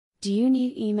Do you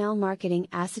need email marketing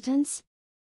assistance?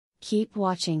 Keep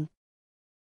watching.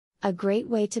 A great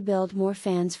way to build more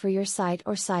fans for your site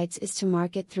or sites is to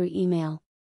market through email.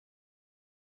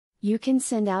 You can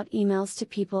send out emails to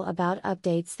people about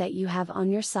updates that you have on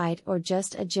your site or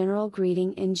just a general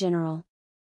greeting in general.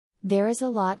 There is a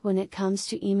lot when it comes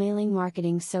to emailing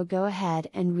marketing, so go ahead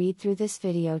and read through this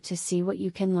video to see what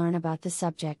you can learn about the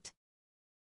subject.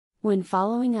 When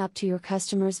following up to your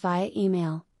customers via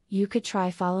email, you could try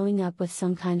following up with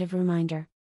some kind of reminder.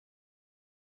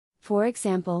 For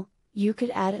example, you could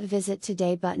add a Visit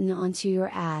Today button onto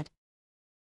your ad.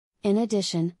 In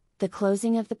addition, the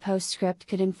closing of the postscript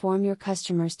could inform your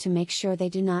customers to make sure they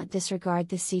do not disregard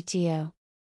the CTO.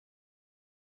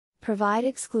 Provide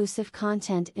exclusive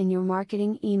content in your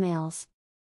marketing emails.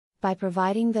 By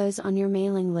providing those on your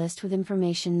mailing list with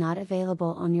information not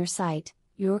available on your site,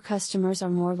 your customers are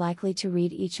more likely to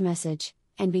read each message,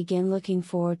 and begin looking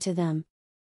forward to them.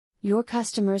 Your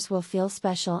customers will feel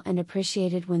special and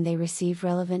appreciated when they receive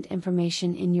relevant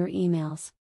information in your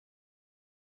emails.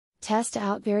 Test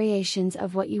out variations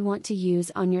of what you want to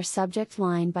use on your subject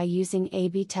line by using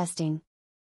A/B testing.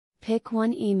 Pick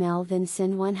one email, then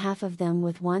send one half of them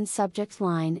with one subject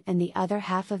line and the other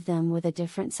half of them with a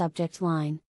different subject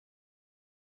line.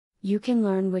 You can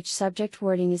learn which subject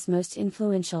wording is most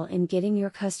influential in getting your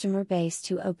customer base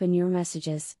to open your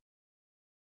messages.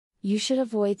 You should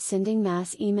avoid sending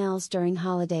mass emails during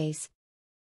holidays.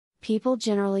 People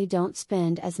generally don't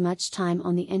spend as much time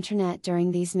on the internet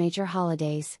during these major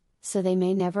holidays, so they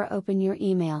may never open your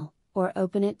email, or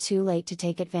open it too late to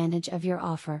take advantage of your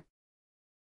offer.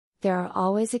 There are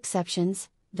always exceptions,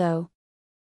 though.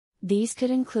 These could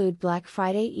include Black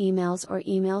Friday emails or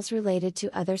emails related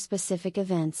to other specific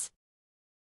events.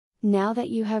 Now that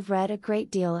you have read a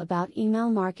great deal about email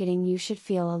marketing, you should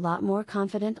feel a lot more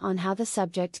confident on how the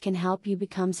subject can help you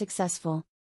become successful.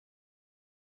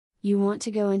 You want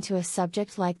to go into a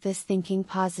subject like this thinking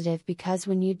positive, because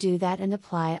when you do that and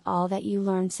apply all that you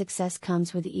learn, success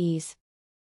comes with ease.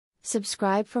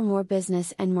 Subscribe for more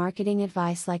business and marketing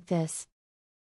advice like this.